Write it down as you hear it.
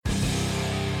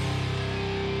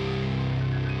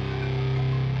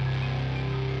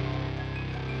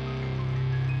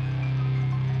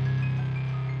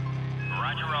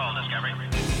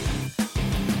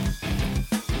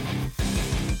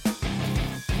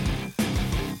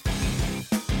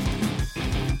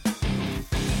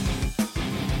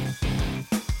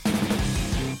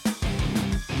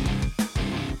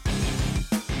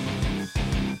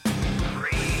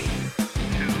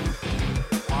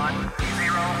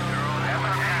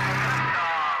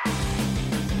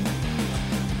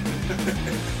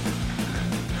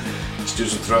Let's do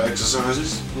some throat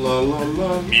exercises. La la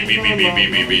la. Me.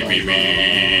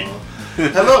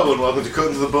 Hello and welcome to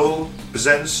Cutting to the Bull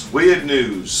presents Weird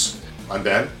News. I'm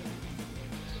Ben.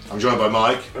 I'm joined by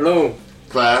Mike. Hello.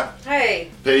 Claire.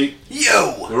 Hey. Pete.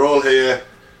 Yo. We're all here.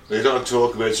 We're going to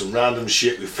talk about some random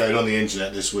shit we found on the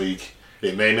internet this week.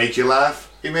 It may make you laugh.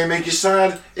 It may make you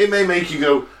sad. It may make you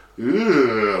go,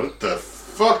 "Ugh, what the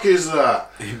fuck is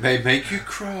that?" It may make you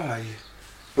cry.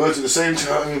 But at the same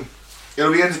time,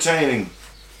 it'll be entertaining.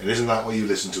 And isn't that what you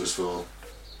listen to us for?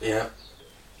 Yeah.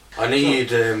 I knew you'd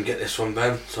get this one,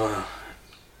 Ben, so I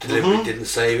deliberately didn't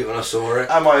save it when I saw it.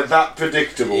 Am I that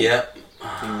predictable? Yeah.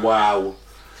 Wow.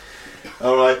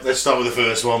 Alright, let's start with the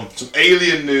first one. Some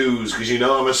alien news, because you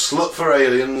know I'm a slut for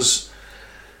aliens.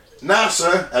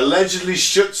 NASA allegedly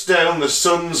shuts down the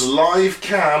sun's live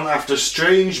cam after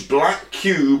strange black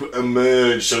cube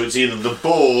emerged. So it's either the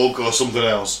Borg or something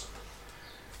else.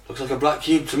 Looks like a black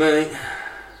cube to me.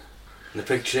 In the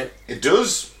picture. It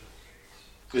does.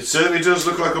 It certainly does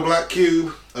look like a black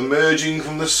cube emerging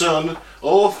from the sun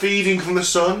or feeding from the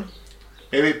sun.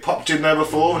 Maybe it popped in there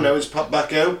before and now it's popped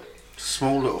back out.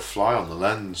 Small little fly on the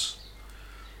lens.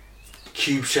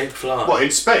 Cube-shaped fly. What,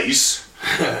 in space?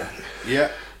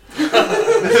 Yeah.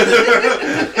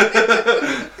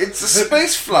 It's a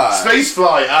space fly. Space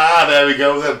fly. Ah, there we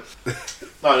go then.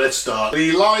 Right, let's start.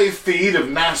 The live feed of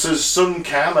NASA's sun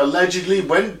cam allegedly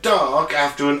went dark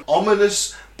after an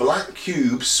ominous black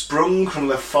cube sprung from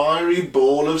the fiery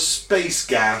ball of space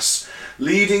gas,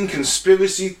 leading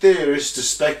conspiracy theorists to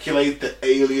speculate that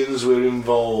aliens were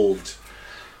involved.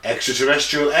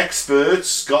 Extraterrestrial expert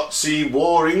Scott C.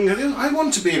 Waring. I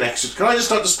want to be an expert. Can I just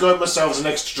start describing myself as an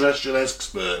extraterrestrial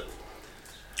expert?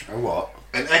 A what?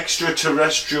 An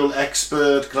extraterrestrial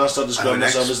expert. Can I start describing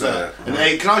myself as that? Can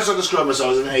I start describing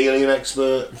myself as an alien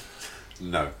expert?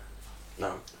 No.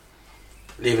 No.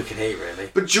 Neither can he, really.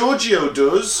 But Giorgio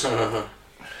does.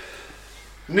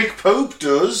 Nick Pope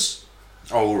does.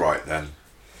 All right then.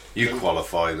 You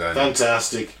qualify then.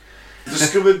 Fantastic.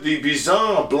 Discovered the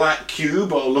bizarre black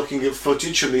cube while looking at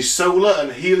footage from the Solar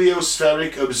and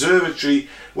Heliospheric Observatory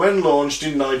when launched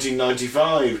in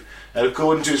 1995. And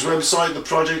according to its website, the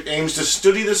project aims to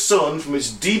study the sun from its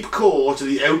deep core to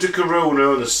the outer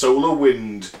corona and the solar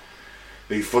wind.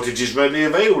 The footage is readily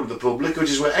available to the public, which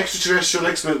is where extraterrestrial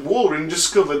expert Waring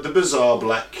discovered the bizarre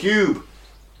black cube.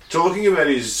 Talking about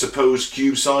his supposed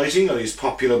cube sighting on his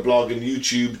popular blog and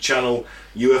YouTube channel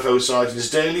UFO Sightings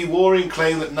Daily, Waring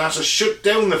claimed that NASA shut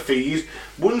down the feed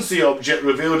once the object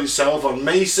revealed itself on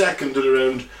May 2nd at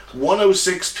around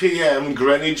 1:06 PM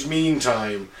Greenwich Mean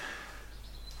Time.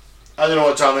 I don't know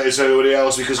what time it is for everybody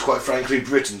else because, quite frankly,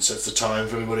 Britain sets the time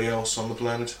for everybody else on the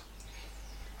planet.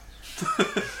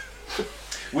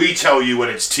 We tell you when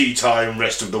it's tea time,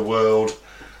 rest of the world.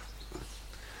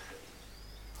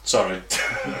 Sorry.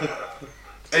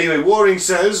 Anyway, Waring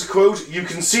says, quote, "You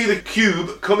can see the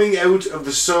cube coming out of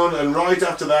the sun and right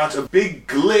after that a big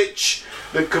glitch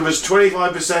that covers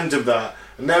 25% of that.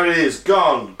 And there it is,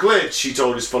 gone, glitch," he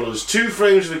told his followers. 2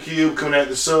 frames of the cube coming out of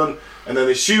the sun and then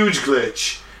this huge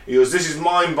glitch. He goes, "This is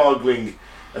mind-boggling."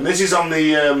 And this is on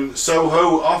the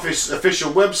Soho office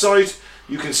official website.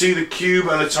 You can see the cube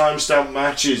and the timestamp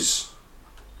matches.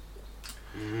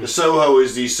 The Soho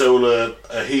is the Solar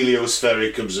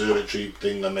Heliospheric Observatory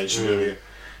thing I mentioned earlier.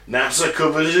 NASA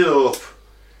covers it up.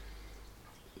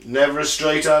 Never a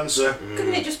straight answer.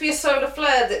 Couldn't it just be a solar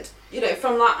flare that,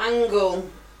 from that angle,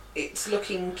 it's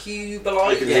looking I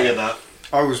cube-like? can hear that.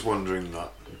 I was wondering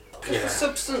that. Because the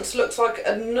substance looks like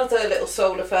another little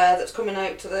solar flare that's coming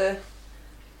out to the...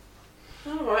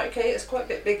 Oh, right, okay, it's quite a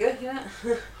bit bigger, yeah.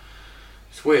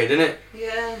 It's weird, isn't it?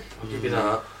 Yeah. I'll give you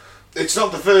that. It's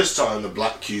not the first time the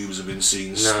black cubes have been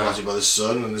seen spotted by the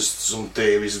sun, and there's some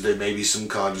theories that they may be some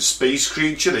kind of space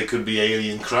creature. They could be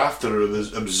alien craft that are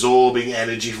absorbing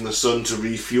energy from the sun to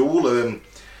refuel,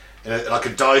 like a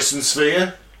Dyson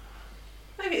sphere.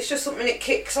 Maybe it's just something it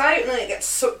kicks out and then it gets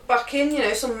sucked back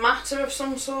in, some matter of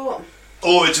some sort.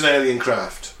 Or it's an alien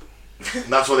craft. And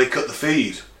that's why they cut the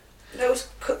feed. They always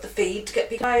cut the feed to get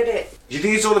people out of it. Do you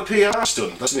think it's all a PR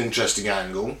stunt? That's an interesting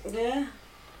angle. Yeah.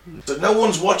 So no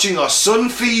one's watching our sun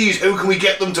feed. How can we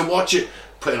get them to watch it?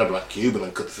 Put in a black cube and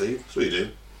then cut the feed. That's what you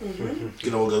do. You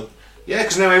can all go, yeah,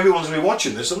 because now everyone's going to be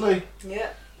watching this, aren't they?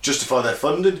 Yeah. Justify their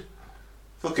funding.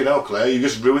 Fucking hell, Claire, you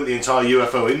just ruined the entire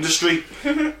UFO industry.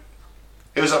 How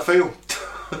does that feel?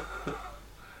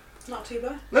 Not too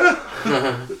bad. No.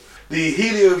 The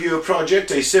HelioViewer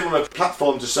project, a similar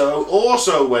platform to Soho,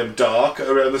 also went dark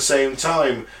around the same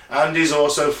time and is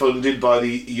also funded by the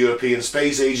European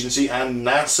Space Agency and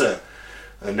NASA.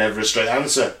 Never a straight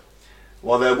answer.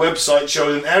 While their website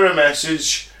showed an error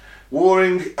message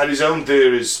Waring had his own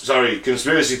theories. Sorry,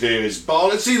 conspiracy theories. But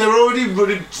let's see, they're already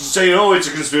running, saying, "Oh, it's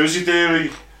a conspiracy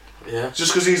theory." Yeah.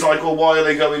 Just because he's like, "Well, why are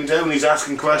they going down?" He's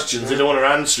asking questions. They don't want to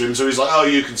answer him, so he's like, "Oh,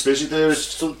 you conspiracy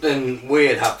theorist." Something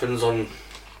weird happens on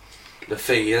the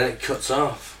feed and it cuts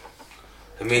off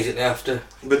immediately after.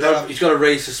 But that, He's got to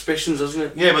raise suspicions, hasn't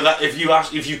it? yeah, but that if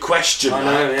you question I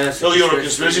know, that, yeah, it's a oh, you're a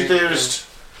conspiracy conspiracy theory, theorist.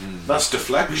 That's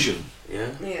deflection. Yeah.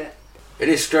 Yeah. It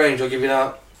is strange, I'll give you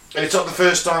that. And it's not the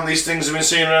first time these things have been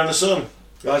seen around the sun.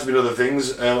 There has been other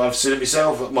things. I've seen it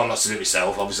myself. Well, not seen it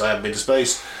myself. Obviously, I haven't been to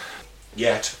space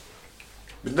yet.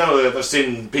 But no, I've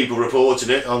seen people reporting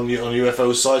it on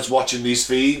UFO sites, watching these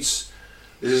feeds.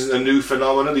 This isn't a new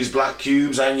phenomenon. These black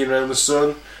cubes hanging around the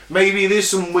sun. Maybe there's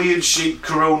some weird shit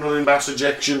coronal mass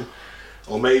ejection,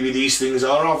 or maybe these things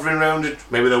are hovering around it.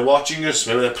 Maybe they're watching us.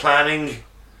 Maybe they're planning.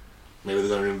 Maybe they're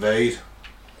going to invade.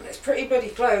 It's pretty bloody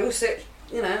close. It,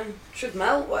 should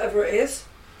melt, whatever it is.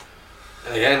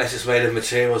 Yeah, unless it's made of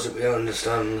materials that we don't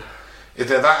understand. If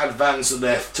they're that advanced that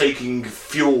they're taking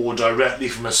fuel directly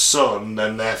from a sun,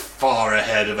 then they're far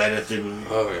ahead of anything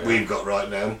we've got right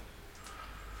now.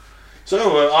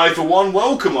 So, I for one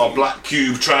welcome our black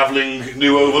cube travelling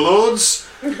new overlords.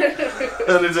 And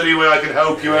if there's any way I can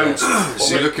help you out.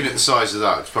 See, looking at the size of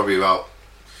that, it's probably about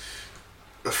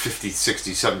 50,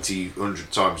 60, 70,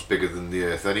 100 times bigger than the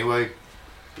Earth anyway.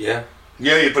 Yeah.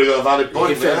 Yeah, you've probably got a valid You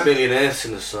point can fit a there. billion Earths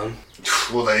in the sun.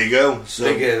 Well, there you go. So,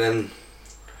 It's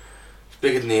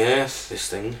bigger than the Earth, this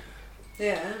thing.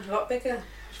 Yeah, a lot bigger.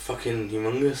 It's fucking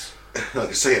humongous. like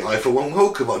I say, I for one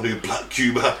welcome our new black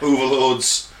cube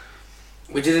overlords.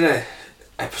 We did an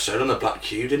episode on the Black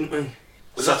Cube, didn't we?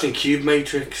 Was Saturn Cube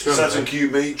Matrix, remember? Saturn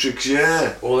Cube Matrix,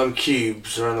 yeah. All them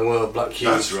cubes around the world, black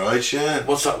cubes. That's right, yeah.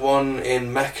 What's that one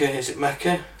in Mecca? Is it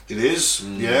Mecca? It is,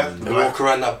 yeah. They walk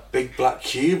around that big black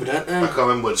cube, don't they? I can't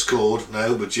remember what it's called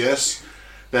now, but yes.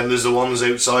 Then there's the ones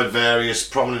outside various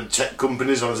prominent tech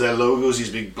companies on their logos, these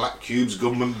big black cubes,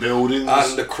 government buildings.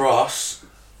 And the cross,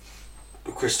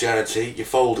 Christianity, you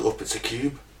fold it up, it's a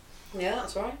cube. Yeah,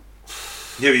 that's right.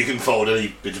 Yeah, you can fold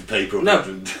any bit of paper up.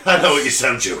 No. I know what you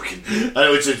sound joking. I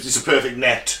know it's a perfect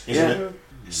net, isn't Yeah. it?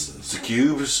 It's the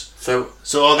cubes. So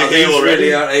are they these here already?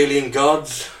 really are alien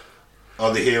gods?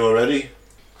 Are they here already?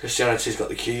 Christianity's got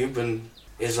the cube and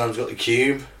Islam's got the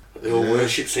cube. They all Yeah.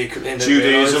 worship secretly. And don't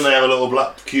Judaism, realise. they have a little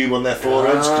black cube on their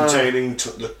foreheads Ah. containing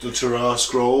the Torah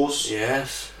scrolls.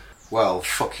 Yes. Well,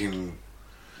 fucking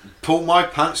pull my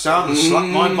pants down and slap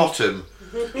my bottom.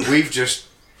 We've just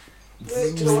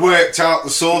worked out the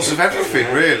source of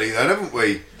everything, really, then, haven't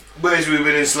we? Whereas we've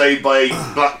been enslaved by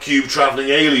black cube travelling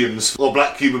aliens, or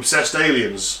black cube obsessed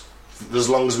aliens, for as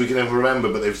long as we can ever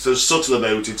remember, but they're so subtle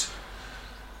about it.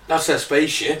 That's their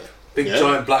spaceship. Big Yeah.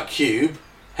 giant black cube.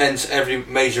 Hence every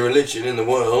major religion in the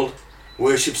world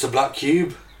worships the black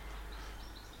cube.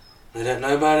 They don't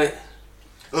know about it.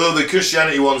 Oh, the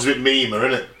Christianity one's a bit memer,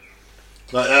 isn't it?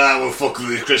 Like, we'll fuck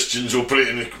with the Christians, we'll put it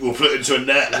into a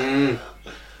net.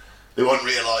 They won't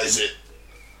realise it.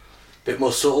 Bit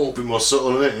more subtle. A bit more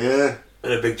subtle, isn't it? Yeah.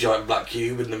 And a big giant black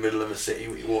cube in the middle of a city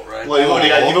where you walk around. Well, you've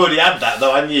already had that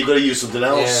though, haven't you? You've got to use something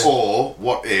else. Yeah. Or,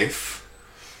 what if,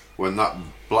 when that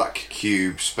black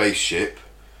cube spaceship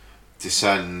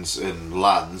descends and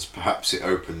lands, perhaps it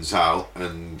opens out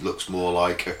and looks more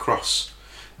like a cross.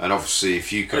 And obviously,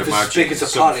 if you can If it's as imagine big as a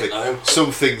planet, though.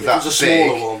 something If that it's a big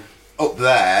smaller one. up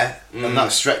there, and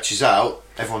that stretches out,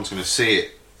 everyone's going to see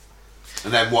it.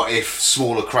 And then what if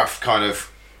smaller craft kind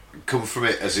of come from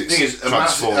it as The it's thing is,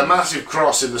 transformed? a massive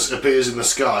cross appears in the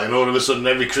sky, and all of a sudden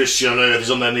every Christian on earth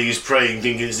is on their knees praying,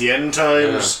 thinking it's the end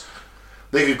times.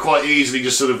 They could quite easily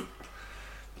just sort of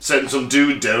send some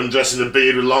dude down dressed in a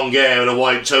beard with long hair and a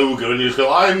white toga, and you just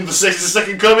go, "I'm the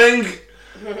second coming!"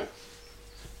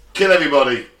 Kill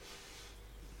everybody.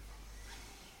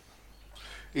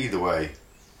 Either way,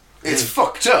 it's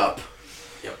fucked up.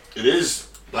 It is.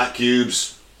 Black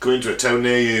cubes coming to a town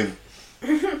near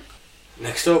you.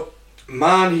 Next up,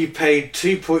 man who paid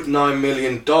 $2.9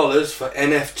 million for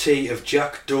NFT of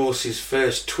Jack Dorsey's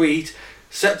first tweet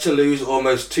set to lose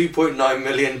almost $2.9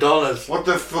 million. What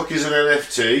the fuck is an NFT? I was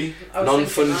thinking that.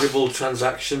 Non-fungible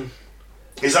transaction.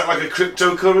 Is that like a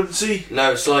cryptocurrency?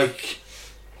 No, it's like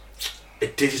a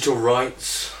digital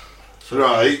rights.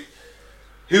 Right.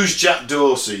 Who's Jack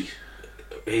Dorsey?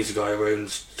 He's the guy who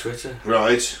owns Twitter.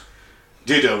 Right.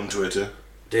 Did own Twitter.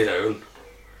 Did own.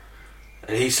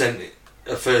 And he sent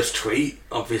a first tweet,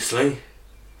 obviously.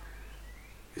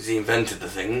 Because he invented the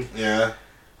thing. Yeah.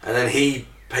 And then he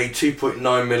paid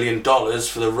 $2.9 million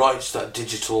for the rights to that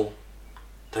digital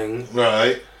thing.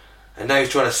 Right. And now he's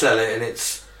trying to sell it and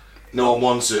it's... No one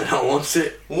wants it. No one wants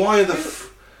it.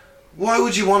 Why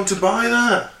would you want to buy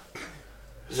that?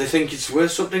 They think it's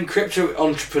worth something. Crypto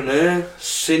entrepreneur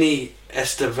Cine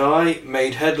Estevai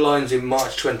made headlines in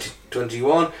March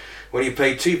 2021 when he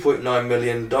paid $2.9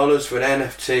 million for an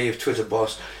NFT of Twitter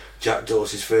boss Jack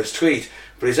Dorsey's first tweet.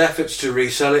 But his efforts to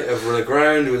resell it have run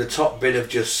aground with a top bid of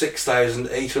just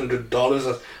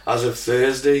 $6,800 as of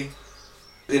Thursday.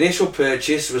 The initial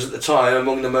purchase was at the time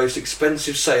among the most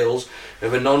expensive sales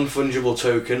of a non-fungible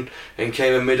token and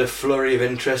came amid a flurry of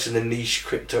interest in the niche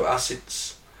crypto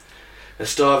assets.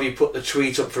 Estevai put the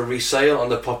tweet up for resale on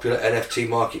the popular NFT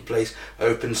marketplace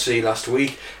OpenSea last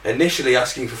week, initially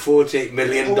asking for $48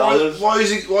 million. Why is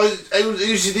he? Who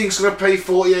does he think's going to pay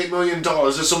 $48 million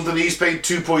for something he's paid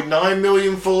 $2.9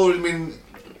 million for? I mean,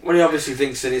 Well, he obviously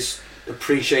thinks that it's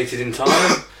appreciated in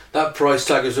time. That price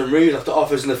tag was removed after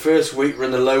offers in the first week were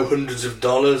in the low hundreds of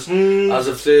dollars. As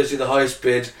of Thursday, the highest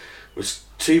bid was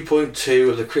 2.2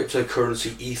 of the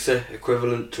cryptocurrency Ether,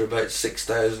 equivalent to about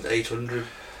 6,800.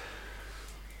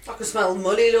 I can smell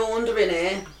money laundering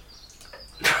here.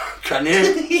 Can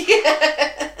you?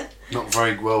 Not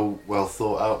very well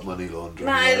thought out money laundering.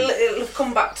 Nah, though. it'll have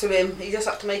come back to him. He just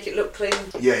had to make it look clean.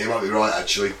 yeah, you might be right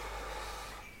actually.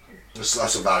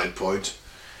 That's a valid point.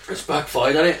 It's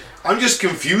backfired, hasn't it? I'm just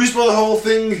confused by the whole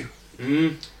thing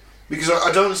Mm. because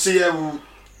I don't see how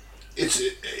it's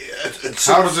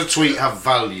How does a tweet have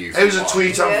value? how does a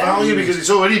tweet have Yeah. value? Because it's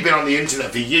already been on the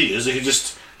internet for years. They could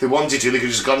just, if they wanted to, they could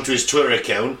just gone to his Twitter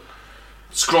account,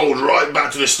 scrolled right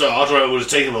back to the start where it would have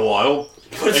taken a while,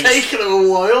 It's taken him a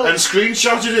while. and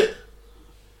screenshotted it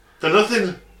for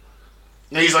nothing.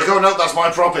 And he's like, "Oh no, that's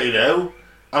my property now.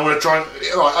 I'm going to try and."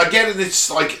 I get it. It's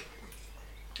like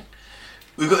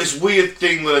we've got this weird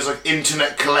thing where there's like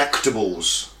internet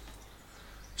collectibles.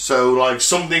 So like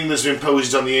something that's been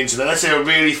posted on the internet, let's say a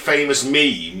really famous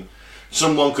meme,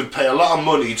 someone could pay a lot of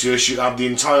money to have the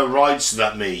entire rights to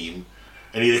that meme,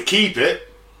 and either keep it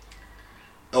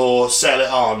or sell it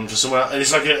on for someone else. And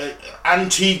it's like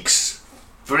antiques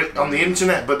for it on the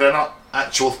internet, but they're not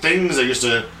actual things. They're just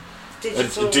a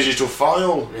digital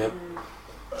file. Yep.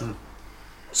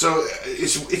 So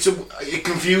it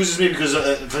confuses me because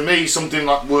for me something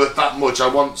like worth that much, I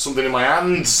want something in my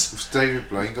hands. What's David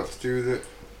Blaine got to do with it?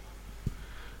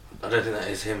 I don't think that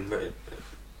is him, but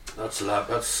that's lab.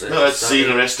 That's No, that's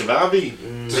Cena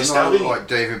Estevai. Does it not look like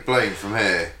David Blaine from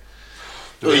here?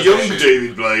 A young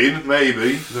David Blaine,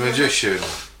 maybe. The magician.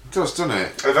 It does, doesn't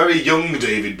it? A very young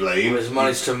David Blaine. He's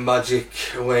managed to magic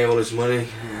away all his money.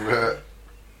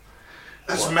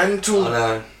 That's What? mental. I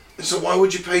know. So why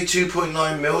would you pay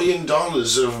 $2.9 million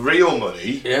of real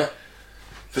money? Yeah.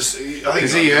 Because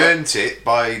he earned it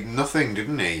by nothing,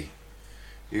 didn't he?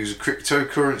 He was a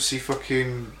cryptocurrency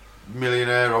fucking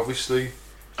millionaire, obviously.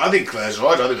 I think Claire's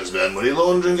right. I think there's a bit of money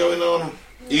laundering going on.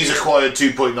 He's acquired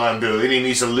 $2.9 billion. He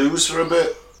needs to lose for a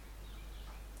bit,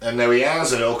 and now he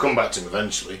has, and it'll come back to him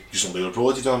eventually. Just won't be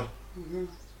reported on.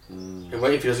 And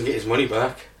wait if he doesn't get his money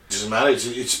back. Doesn't matter.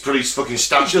 It's pretty fucking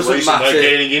stashed It doesn't away somewhere, matter.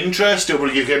 gaining interest. He'll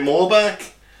probably get more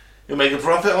back. He'll make a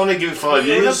profit on it. Give it 5 What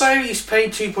years. about he's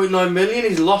paid 2.9 million?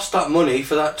 He's lost that money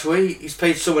for that tweet. He's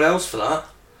paid someone else for that.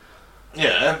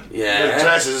 Yeah. Yeah.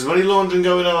 Claire says there's money laundering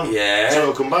going on. Yeah. So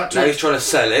it'll come back to Now it. he's trying to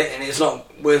sell it, and it's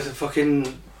not worth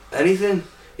fucking anything.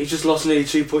 He's just lost nearly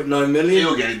 2.9 million.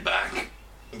 He'll get it back.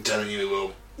 I'm telling you he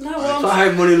will. No, That's well, not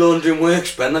how money laundering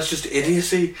works, Ben. That's just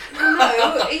idiocy.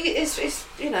 no, it's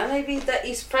maybe that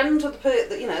he's friends with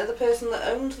the person that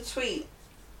owned the tweet.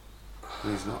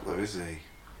 He's not though, is he?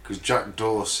 Because Jack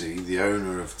Dorsey, the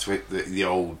owner of Twitter, the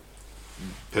old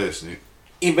person who...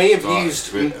 He may have Right, used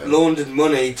Twitter. laundered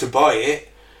money to buy it,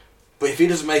 but if he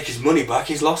doesn't make his money back,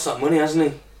 he's lost that money,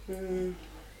 hasn't he?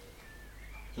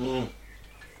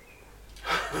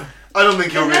 I don't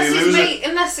think he'll really lose it.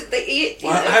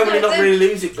 How will he not really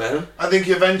lose it, Ben? I think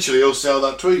eventually he'll sell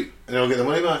that tweet and he'll get the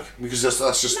money back because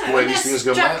that's just the way these things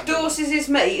go Jack back. Dorsey's his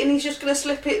mate, and he's just going to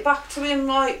slip it back to him,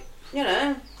 like,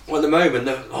 Well, at the moment,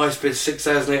 the highest bid's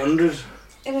 6,800.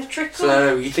 in a trickle.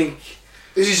 So you think,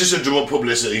 This is just a drum up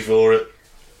publicity for it.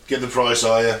 Get the price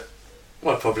higher.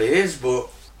 well, it probably is, but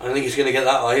I don't think it's going to get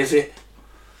that high, is it?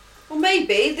 Well,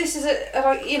 maybe this is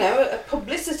a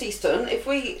publicity stunt. If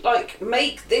we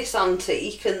make this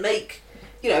antique and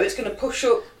it's going to push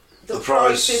up the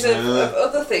prices of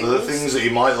other things. Other things that he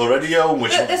might already own,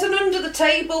 which There's an under the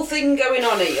table thing going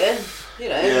on here.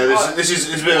 this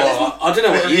is it's a bit. Well, I don't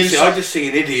know what bit you of see. I just see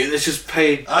an idiot that's just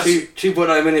paid I-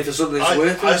 2.9 million for something that's I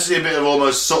worthless. see a bit of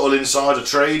almost subtle insider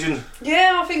trading.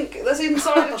 Yeah, I think there's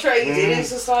insider trading.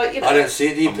 It's just like I don't see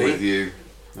it, do you, I'm with Pete? you.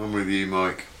 I'm with you,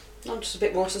 Mike. I'm just a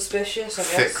bit more suspicious, I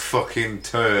Thick guess. fucking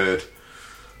turd.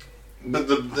 But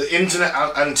the internet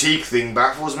antique thing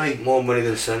baffles me. More money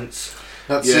than sense.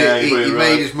 That's Yeah, it. you're He right.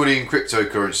 made his money in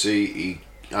cryptocurrency.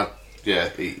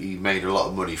 He made a lot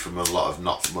of money from a lot of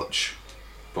not much,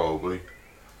 probably.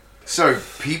 So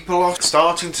people are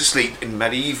starting to sleep in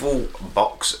medieval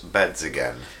box beds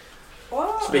again.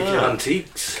 What? Speaking of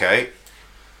antiques. Okay.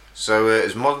 So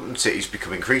as modern cities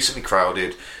become increasingly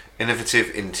crowded,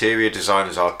 innovative interior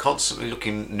designers are constantly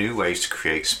looking at new ways to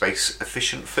create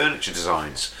space-efficient furniture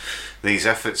designs. These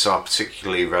efforts are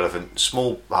particularly relevant to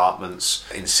small apartments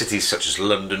in cities such as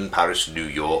London, Paris, New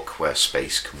York, where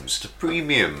space comes to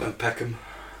premium. And Peckham.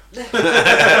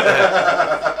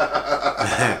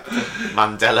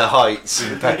 Mandela Heights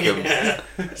in Peckham.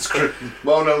 It's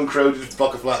well-known crowded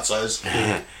block of flat size.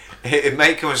 It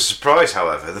may come as a surprise,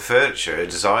 however, the furniture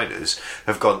designers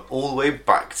have gone all the way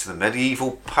back to the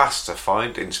medieval past to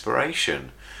find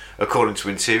inspiration. According to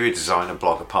interior designer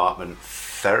blog Apartment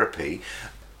Therapy,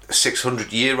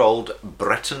 600-year-old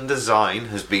Breton design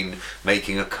has been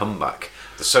making a comeback.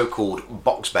 The so-called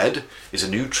box bed is a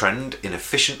new trend in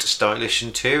efficient, stylish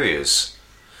interiors.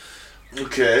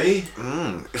 Okay.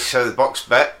 So the box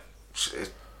bed,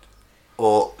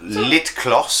 or lit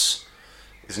cloche,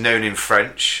 is known in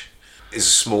French, is a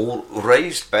small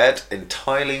raised bed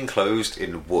entirely enclosed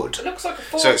in wood. It looks like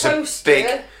a So it's a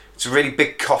four-poster. it's a really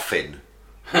big coffin.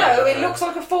 No, it looks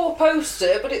like a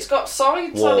four-poster, but it's got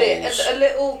sides on it Walls. and a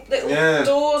little Yeah.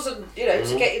 doors, and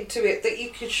to get into it that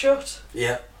you can shut.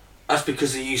 Yeah. That's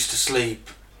because they used to sleep.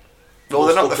 Well,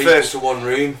 they're not the multiple people first. to one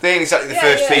room. They ain't exactly the Yeah,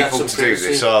 first yeah. people That's to do privacy.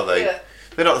 this, are they? Yeah.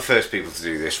 They're not the first people to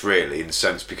do this, really, in a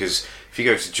sense, because if you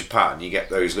go to Japan, you get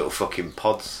those little fucking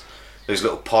pods, those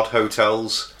little pod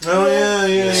hotels. Oh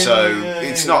yeah. So yeah,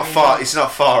 it's yeah, not yeah. far. It's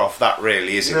not far off that,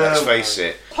 really, is it? No. Let's face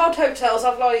it. Pod hotels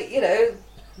have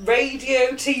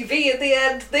radio, TV at the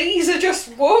end. These are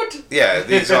just wood. Yeah,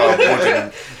 these are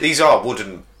wooden. These are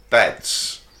wooden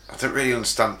beds. I don't really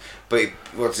understand. But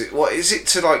what is it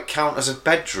to count as a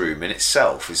bedroom in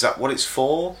itself? Is that what it's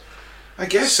for? I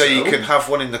guess So you can have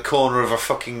one in the corner of a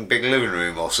fucking big living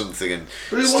room or something, and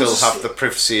But who still wants to have the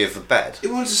privacy of the bed. He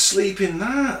wants to sleep in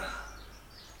that.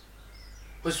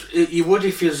 You would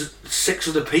if there's 6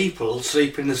 other people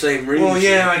sleep in the same room. Well, as you,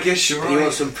 yeah, I guess you're and you want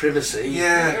right. some privacy.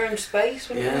 Yeah. Your own space.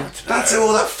 wouldn't Yeah. That's how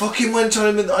all that fucking went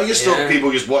on. I just thought Yeah.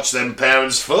 people just watch them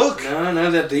parents fuck.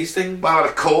 No, they have these things. Well, a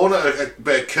corner, a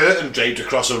bit of curtain draped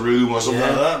across a room or something Yeah.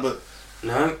 like that, but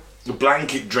No. a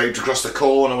blanket draped across the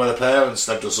corner where the parents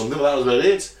slept or something. But that was about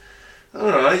it.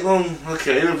 All right, well,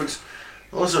 okay, but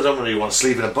also I don't really want to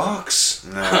sleep in a box.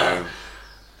 No.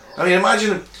 I mean,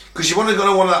 imagine, because you want to go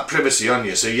to one of that privacy on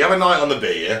you. So you have a night on the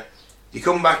beer, you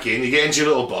come back in, you get into your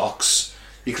little box,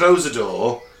 you close the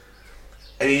door,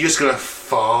 and you're just gonna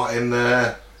fart in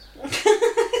there.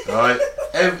 Right?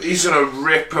 He's gonna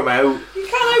rip them out. You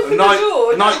can't open the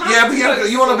door. Yeah, but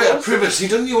you want a bit of privacy,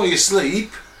 don't you, while you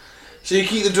sleep? So you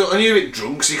keep the door, and you're a bit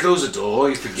drunk, so you close the door,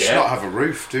 you Just forget. not have a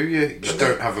roof, do you? You just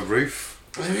don't have a roof.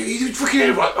 You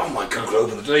fucking like, oh my god,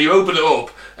 open the door. You open it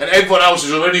up, and everyone else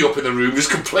is already up in the room, just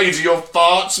complaining of your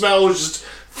fart smell, just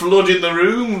flooding the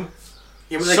room.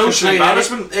 Yeah, but Social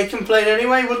embarrassment. They complain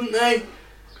anyway, wouldn't they?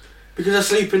 Because I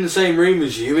sleep in the same room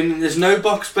as you, and there's no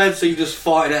box bed, so you just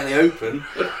fart it out in the open,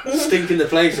 stinking the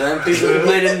place out, and people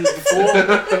complaining before.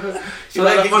 So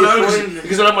they get your point.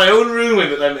 Because I have my own room,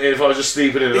 and if I was just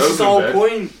sleeping in an This open is the whole bed.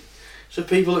 point. So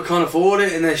people that can't afford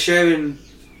it, and they're sharing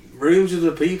rooms with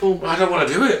the people. Well, I don't want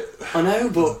to do it. I know,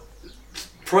 but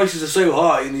prices are so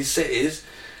high in these cities.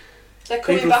 They're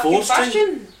coming People back in forced to.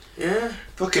 fashion. Yeah.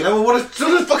 Fucking hell, what a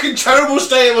fucking terrible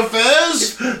state of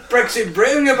affairs! Brexit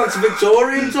Britain, go back to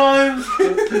Victorian times.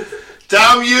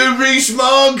 Damn you,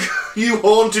 Rees-Mogg! You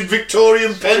haunted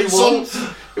Victorian pencil!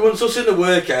 He wants us in the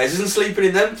workhouses and sleeping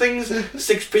in them things.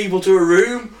 6 people to a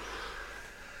room.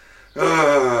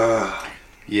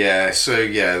 Yeah, so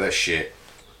yeah, they're shit.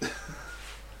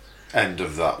 End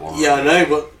of that one. Yeah, I know,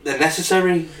 but they're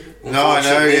necessary. No, I know,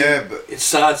 Unfortunately, yeah, but it's a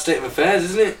sad state of affairs,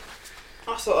 isn't it?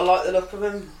 I sort of like the look of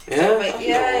them. Yeah,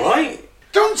 Yeah. alright.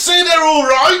 Don't say they're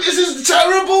alright, this is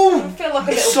terrible! I feel like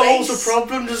a It little solves base. the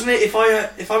problem, doesn't it?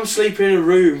 If I'm sleeping in a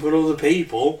room with other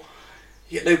people,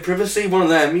 you get no privacy. One of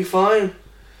them, you're fine.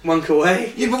 Wank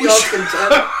away. Yeah, but The we odds should-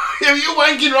 content. Yeah, you're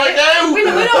wanking right now! We're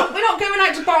not going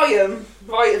out to buy them.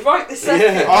 Right this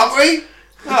second. Yeah. aren't we?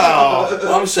 Oh,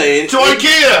 What I'm saying, To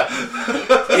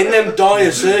IKEA! in them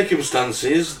dire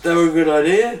circumstances, they were a good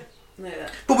idea. Yeah.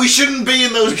 But we shouldn't be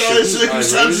in those We dire shouldn't, I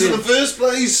circumstances in agree the with first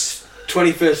place.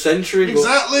 21st century. but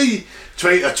Exactly.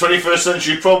 A 21st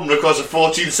century problem requires a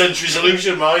 14th century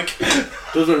solution, Mike.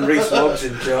 Doesn't Reese Mobbs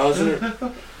in charge, isn't it?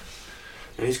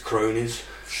 And his cronies.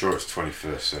 sure, it's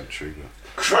 21st century.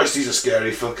 But Christ, he's a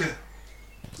scary fucker.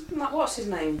 What's his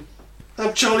name?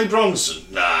 Charlie Bronson?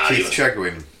 Nah, Keith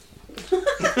Chegwin.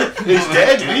 he's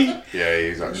dead, isn't he? Yeah,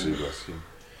 he's actually bless him.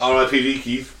 R.I.P.D.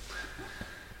 Keith.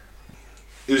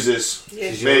 Who's this?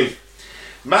 Yes. Me.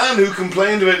 Man who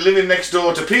complained about living next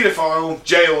door to paedophile,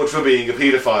 jailed for being a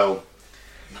paedophile.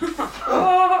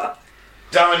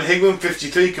 Darren Higman,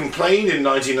 53, complained in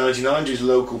 1999 to his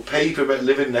local paper about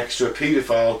living next to a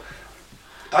paedophile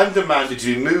and demanded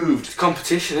to be moved. It's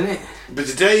competition, isn't it? But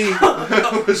today he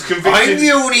was convicted. I'm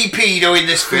the only pedo in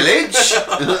this village.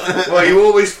 Well, you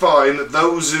always find that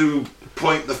those who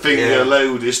point the finger Yeah.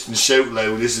 loudest and shout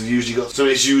loudest have usually got some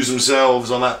issues themselves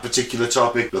on that particular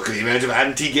topic. Look at the amount of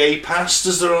anti-gay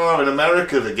pastors there are in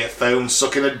America that get found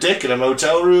sucking a dick in a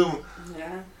motel room.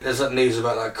 Yeah. There's that news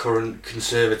about that current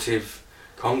Conservative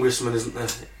congressman, isn't there?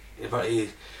 In fact,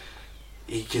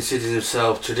 he considers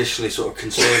himself traditionally sort of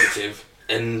conservative,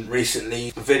 and recently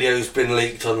a video's been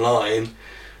leaked online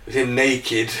with him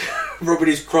naked, rubbing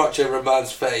his crotch over a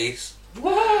man's face.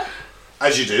 What?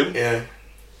 As you do. Yeah.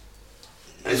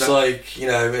 It's that- like, you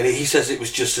know, and he says it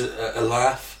was just a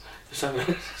laugh. Just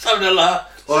having a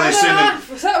laugh. Well, Is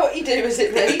that what you do, is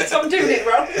it, mate? I'm doing it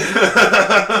wrong.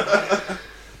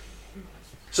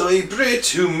 So a Brit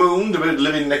who moaned about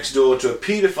living next door to a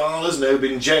paedophile has now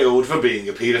been jailed for being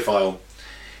a paedophile.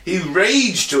 He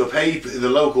raged to the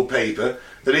local paper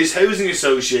that his housing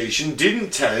association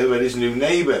didn't tell him about his new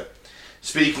neighbour.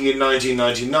 Speaking in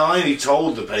 1999, he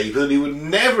told the paper that he would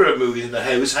never have moved into the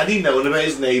house had he known about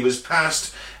his neighbour's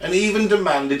past, and even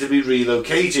demanded to be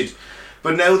relocated.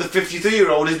 But now the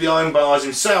 53-year-old is behind bars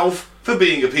himself for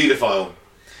being a paedophile.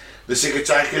 The sick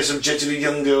attacker subjected a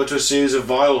young girl to a series of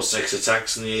vile sex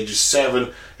attacks from the age of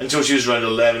 7 until she was around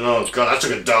 11. Oh god, that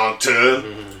took a dark turn.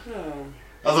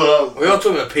 I thought, We're not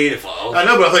talking about paedophiles. I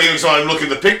know, but I thought he was trying to look at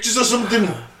the pictures or something,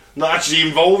 not actually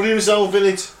involving himself in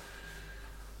it.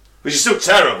 Which is still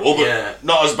terrible, but Yeah.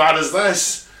 not as bad as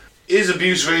this. His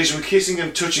abuse ranged from kissing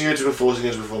and touching her to forcing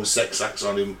her to perform sex acts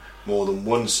on him more than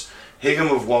once. Higham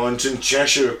of Warrington,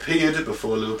 Cheshire, appeared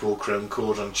before Liverpool Crown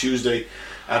Court on Tuesday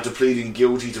after pleading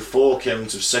guilty to 4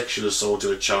 counts of sexual assault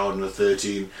of a child under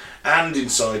 13 and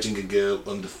inciting a girl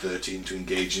under 13 to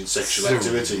engage in sexual It's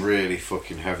activity. a really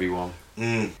fucking heavy one.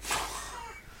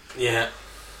 Yeah.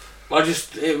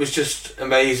 It was just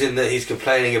amazing that he's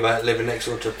complaining about living next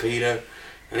door to a pedo.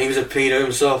 And he was a pedo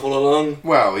himself all along.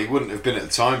 Well, he wouldn't have been at the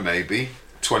time, maybe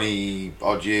 20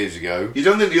 odd years ago. You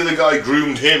don't think the other guy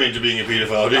groomed him into being a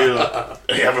paedophile, do you?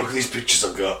 Like, hey, have a look at these pictures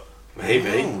I've got. Maybe.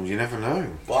 Oh, you never know.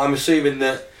 But I'm assuming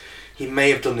that he may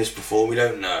have done this before, we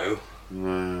don't know.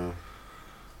 No.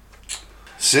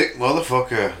 Sick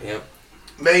motherfucker. Yep.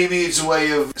 Maybe it's a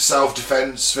way of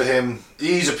self-defence for him.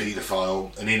 He's a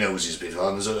paedophile, and he knows he's a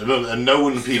paedophile, and no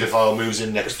one paedophile moves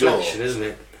in next door. Deflection, isn't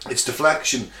it? It's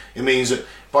deflection. It means that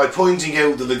by pointing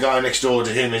out that the guy next door to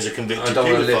him is a convicted I don't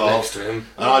want to live paedophile, next to him.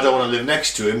 and I don't want to live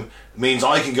next to him, means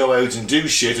I can go out and do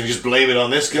shit and just blame it on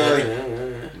this guy.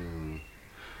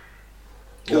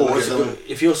 Or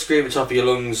if you're screaming top of your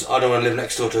lungs, I don't want to live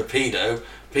next door to a pedo,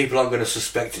 people aren't going to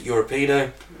suspect that you're a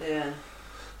pedo. Yeah.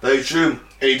 Very true.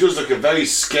 And he does look a very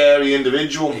scary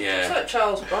individual. It's Yeah. like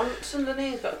Charles Bronson, doesn't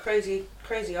he? He's got a crazy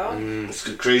eye. He's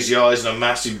got crazy eyes and a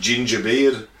massive ginger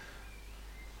beard.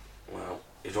 Well,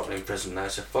 he's rotting in prison now,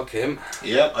 so fuck him.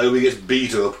 Yep, I hope he gets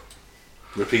beat up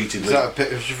repeatedly. Is that a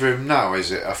picture of him now,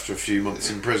 is it, after a few months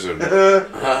in prison?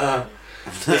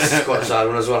 This is quite a sad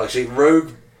one as well, actually.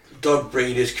 Rogue dog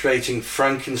breeders creating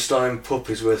Frankenstein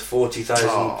puppies worth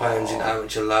 £40,000 in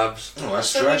amateur labs. Oh, that's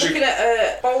So tragic. we're looking at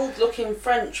a bold-looking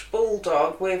French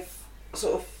bulldog with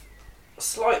sort of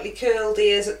slightly curled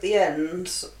ears at the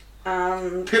ends,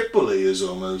 and Pitbull ears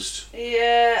almost.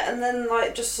 yeah, and then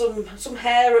like just some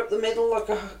hair up the middle, like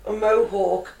a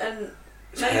mohawk, and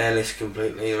He's hairless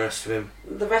completely, the rest of him.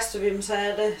 the rest of him's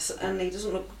hairless, and he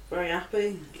doesn't look very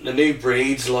happy. The new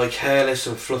breeds, like hairless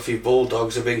and fluffy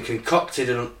bulldogs, have been concocted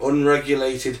in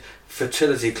unregulated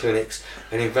fertility clinics.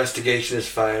 An investigation has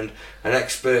found, and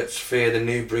experts fear the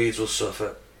new breeds will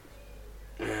suffer.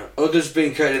 Yeah. Others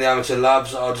being created in the amateur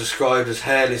labs are described as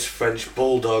hairless French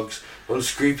bulldogs.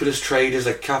 Unscrupulous traders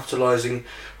are capitalising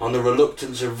on the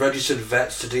reluctance of registered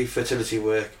vets to do fertility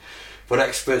work, but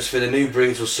experts fear the new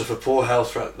breeds will suffer poor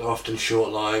health throughout their often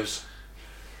short lives.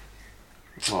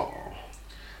 Oh.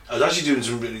 I was actually doing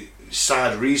some really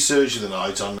sad research the other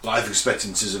night on life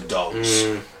expectancies of dogs.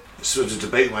 Sort of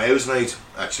debate with my housemate,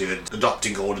 actually,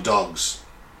 adopting older dogs.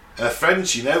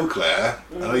 French, you know, Claire.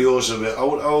 I know yours are a bit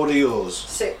old. How old are yours?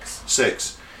 6.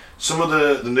 6. Some of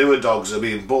the newer dogs that are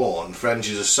being born,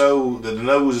 Frenchies are so, the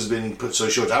nose has been put so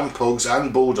short, and pugs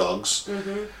and bulldogs.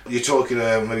 You're talking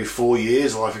maybe 4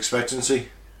 years life expectancy.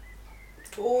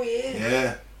 4 years.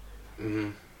 Yeah.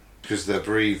 Because they're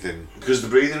breathing. Because the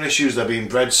breathing issues, they're being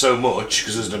bred so much,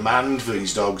 because there's demand for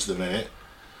these dogs at the minute,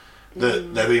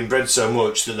 that they're being bred so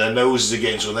much that their noses are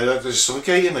getting so they're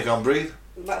suffocating, they can't breathe.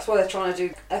 That's why they're trying to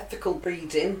do ethical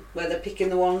breeding, where they're picking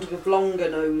the ones with longer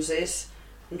noses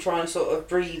and trying to sort of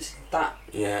breed that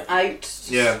out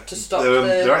to stop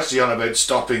they're actually on about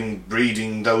stopping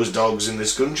breeding those dogs in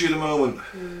this country at the moment.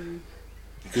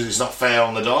 Because it's not fair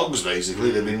on the dogs,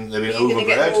 basically. They've been You're overbred. going to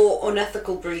get more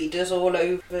unethical breeders all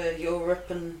over Europe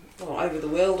and over the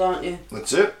world, aren't you?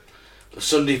 That's it.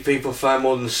 Sunday people found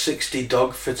more than 60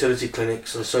 dog fertility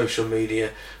clinics on social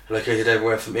media located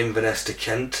everywhere from Inverness to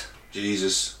Kent.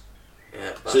 Jesus.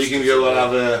 Yeah, So you can go and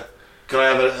have can I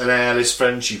have an airless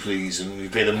Frenchie, please? And you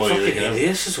pay the money. Fucking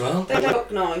idiots as well. They don't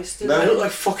look nice, do No. They they? look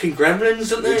like fucking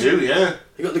gremlins, don't they? They do, yeah.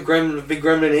 They got the big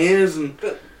gremlin ears and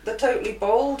But they're totally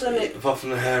bald and it... apart from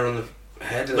the hair on the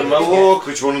head. The mohawk,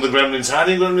 which one of the gremlins had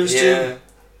in Gremlins 2. Yeah. You're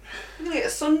going to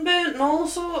get sunburnt and all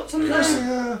sorts, and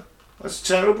Yeah. That's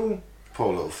terrible.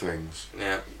 Poor little things.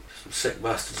 Yeah. Some sick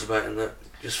bastards about in that.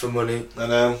 Just for money. I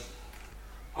know.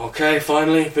 Okay,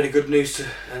 finally, bit of good news to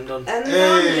end on. And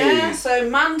Hey. so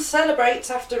man celebrates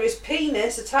after his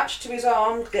penis attached to his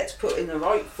arm gets put in the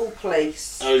rightful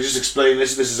place. I'll just explain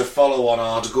this. This is a follow-on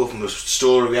article from a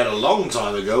story we had a long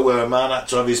time ago where a man had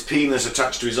to have his penis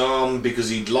attached to his arm because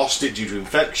he'd lost it due to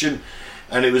infection,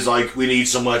 and it was like, we need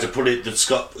somewhere to put it that's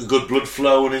got a good blood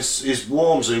flow and is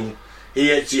warm, so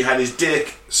he actually had his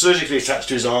dick surgically attached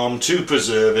to his arm to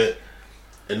preserve it,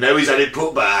 and now he's had it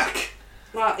put back.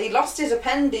 Right, he lost his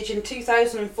appendage in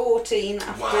 2014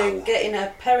 after Wow. getting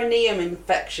a perineum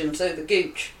infection, so the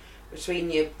gooch between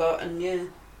your butt and your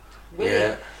willy.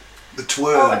 Yeah. The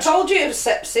Oh, I twirl. told you it was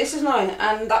sepsis, isn't I?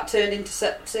 And that turned into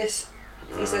sepsis.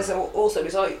 He says also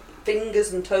his like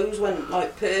fingers and toes went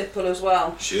like purple as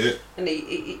well, Shit. and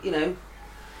he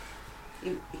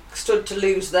stood to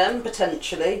lose them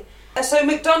potentially. So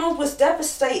McDonald was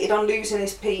devastated on losing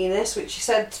his penis, which he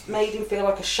said made him feel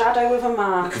like a shadow of a I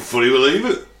man. can fully believe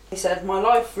it. He said, my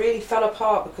life really fell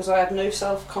apart because I had no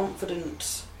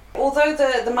self-confidence. Although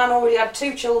the man already had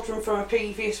 2 children from a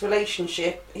previous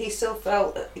relationship, he still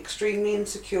felt extremely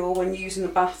insecure when using the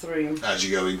bathroom. As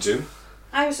you going to.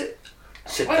 How is it?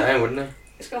 Sit Well, down, wouldn't he?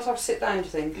 It's got to have a sit down, do you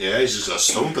think? Yeah, he's just got a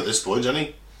stump at this point, hasn't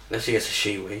he? Unless he gets a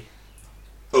shiwi.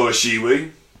 Or a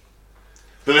shiwi.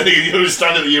 But then you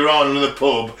understand that you're on another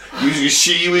pub using a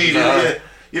shiwi, No. do you?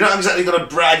 You're not exactly going to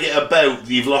brag it about that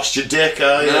you've lost your dick,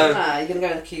 are you? No. You're going to go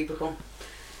in the cubicle.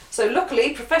 So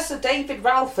luckily, Professor David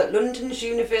Ralph at London's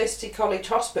University College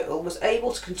Hospital was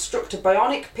able to construct a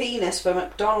bionic penis for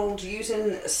McDonald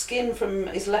using skin from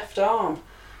his left arm.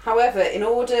 However, in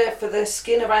order for the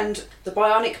skin around the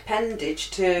bionic appendage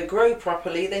to grow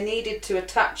properly, they needed to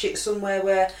attach it somewhere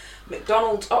where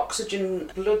McDonald's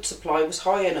oxygen blood supply was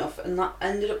high enough, and that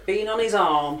ended up being on his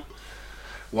arm.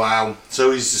 Wow.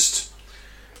 So he's just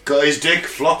got his dick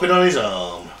flopping on his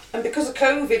arm. And because of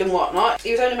COVID and whatnot,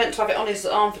 he was only meant to have it on his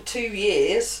arm for 2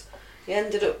 years. He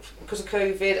ended up, because of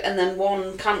COVID, and then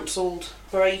one cancelled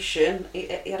operation, he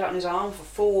had it on his arm for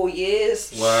 4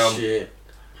 years. Wow. Shit.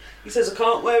 He says, I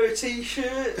can't wear a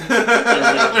t-shirt,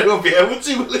 I won't be able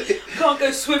to, will he? can't go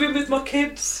swimming with my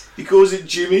kids. He calls it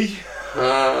Jimmy.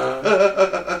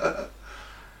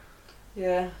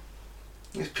 Yeah.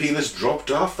 His penis dropped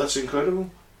off, that's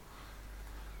incredible.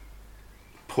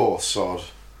 Poor sod.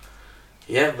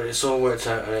 Yeah, but it's all worked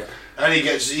out, hasn't it? And he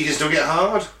can still get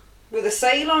hard. With a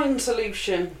saline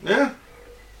solution. Yeah.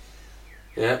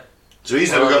 Yeah. So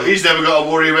he's never got to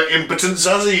worry about impotence,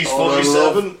 has he? He's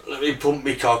 47. Let me pump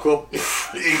me cock up. There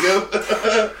you go.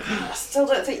 I still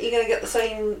don't think you're going to get the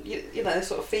same,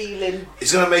 sort of feeling.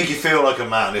 It's going to make you feel like a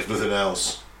man, if nothing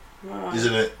else, Right.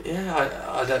 isn't it? Yeah,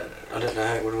 I don't know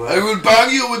how it would work. I will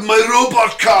bang you with my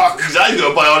robot cock. He's got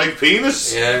a bionic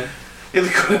penis. Yeah. Yeah,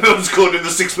 everyone's calling him the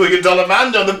 $6 million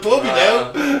man down the pub, you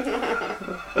know.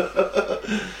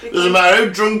 Doesn't matter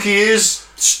how drunk he is.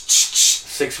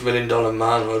 $6 million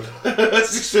manhood.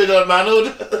 $6 million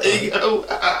manhood. There you go.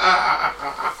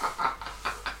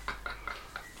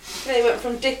 Yeah, he went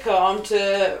from dick arm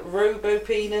to robo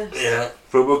penis. Yeah.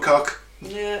 Robocock.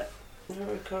 Yeah,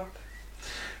 robo cock.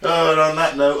 Oh, and on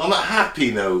that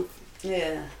happy note,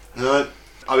 Yeah.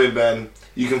 I've been Ben.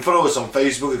 You can follow us on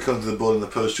Facebook at Come to the Bull in the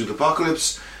Post-Truth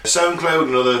Apocalypse, SoundCloud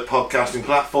and other podcasting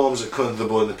platforms at Come to the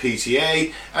Bull in the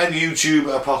PTA, and YouTube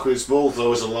at Apocalypse Bull.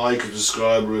 Throw us a like, a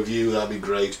subscribe, a review, that'd be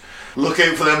great. Look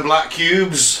out for them black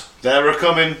cubes. They're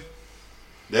a-coming.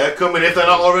 They're coming. If they're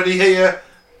not already here,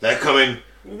 they're coming.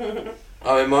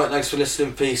 Alright, Mike, thanks for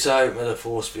listening. Peace out. May the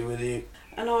force be with you.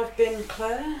 And I've been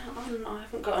Claire. I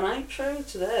haven't got an outro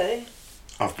today.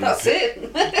 I've been That's Pete.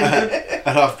 it.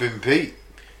 And I've been Pete.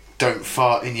 Don't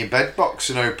fart in your bed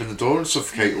box and open the door and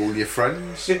suffocate all your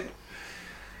friends.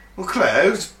 Well,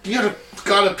 Claire,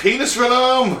 got a penis for an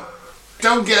arm.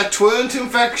 Don't get a twirnt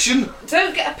infection.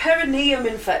 Don't get a perineum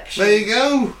infection. There you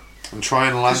go. And try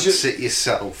and lance it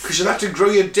yourself. Because you'll have to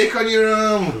grow your dick on your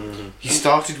arm. He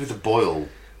started with a boil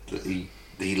that he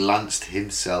lanced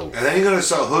himself. And then you're going to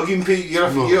start hugging people. You're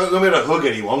not going to be able to hug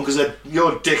anyone because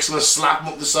your dick's going to slap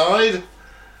them up the side.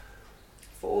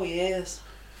 4 years.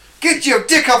 Get your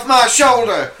dick off my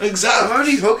shoulder! Exactly. I'm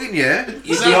only hugging you.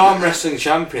 You'd be arm wrestling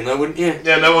champion though, wouldn't you?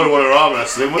 Yeah, no one would want to arm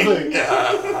wrestle him, would they?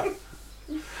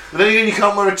 But then again, you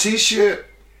can't wear a t-shirt.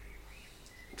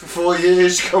 For 4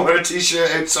 years, you can't wear a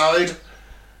t-shirt outside.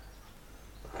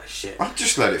 Oh, shit. I'd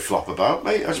just let it flop about,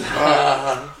 mate.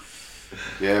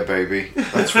 Yeah, baby.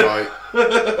 That's right.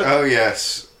 Oh,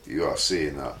 yes. You are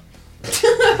seeing that.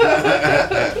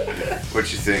 What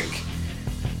do you think?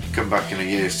 Come back in a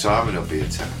year's time and it'll be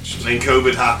attached. And then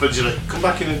COVID happens, you're like, come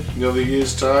back in another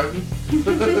year's time.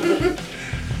 Good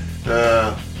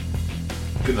night.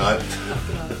 Good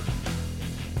night.